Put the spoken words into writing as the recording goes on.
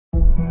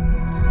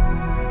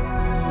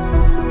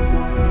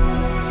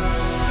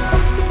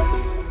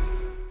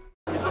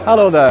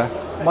Hello there,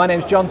 my name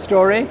is John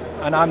Storey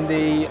and I'm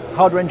the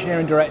Hardware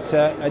Engineering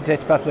Director at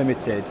Datapath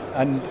Limited,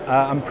 and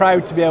I'm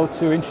proud to be able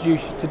to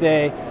introduce you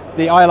today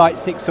the iolite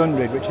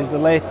 600, which is the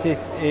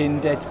latest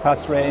in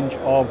Datapath's range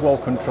of wall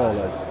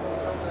controllers.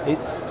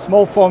 Its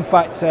small form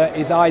factor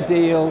is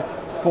ideal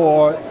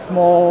for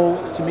small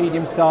to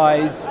medium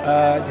size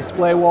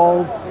display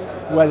walls,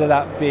 whether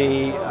that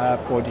be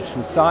for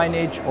digital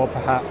signage or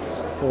perhaps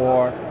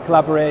for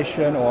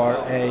collaboration or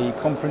a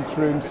conference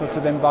room sort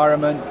of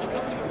environment,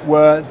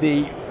 where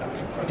the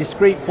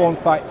discrete form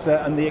factor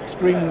and the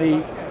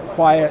extremely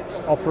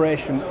quiet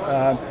operation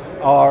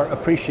are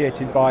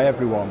appreciated by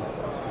everyone.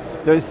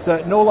 There's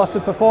no loss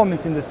of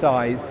performance in the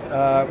size.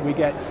 We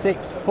get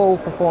 6 full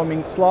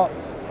performing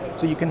slots,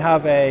 so you can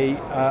have a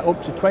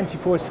up to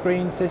 24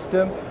 screen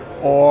system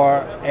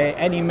or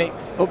any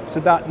mix up to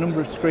that number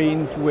of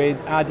screens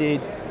with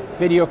added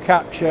video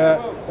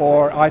capture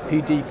or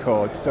IP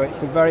decode, so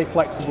it's a very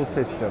flexible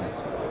system.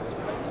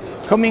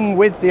 Coming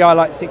with the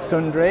iolite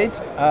 600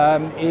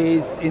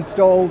 is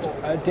installed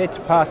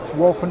Datapath's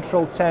Wall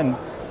Control 10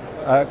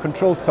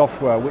 control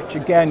software, which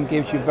again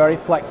gives you very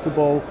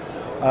flexible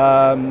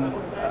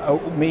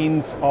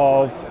means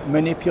of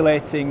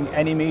manipulating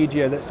any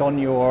media that's on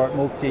your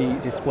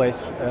multi-display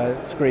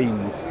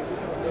screens.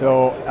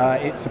 So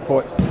it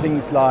supports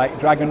things like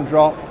drag and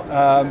drop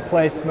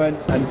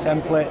placement and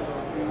templates,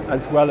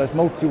 as well as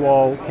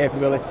multi-wall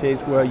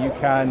capabilities where you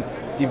can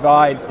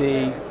divide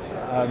the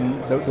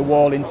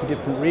wall into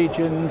different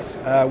regions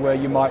where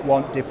you might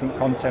want different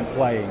content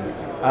playing.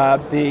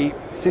 The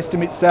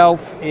system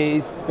itself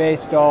is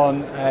based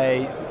on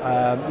a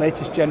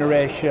latest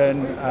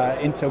generation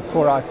Intel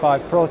Core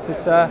i5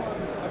 processor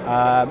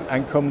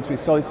and comes with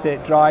solid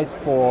state drives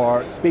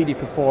for speedy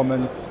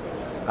performance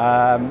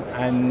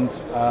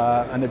and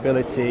an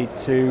ability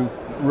to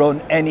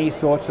run any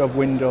sort of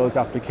Windows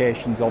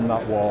applications on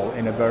that wall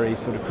in a very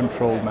sort of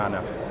controlled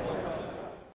manner.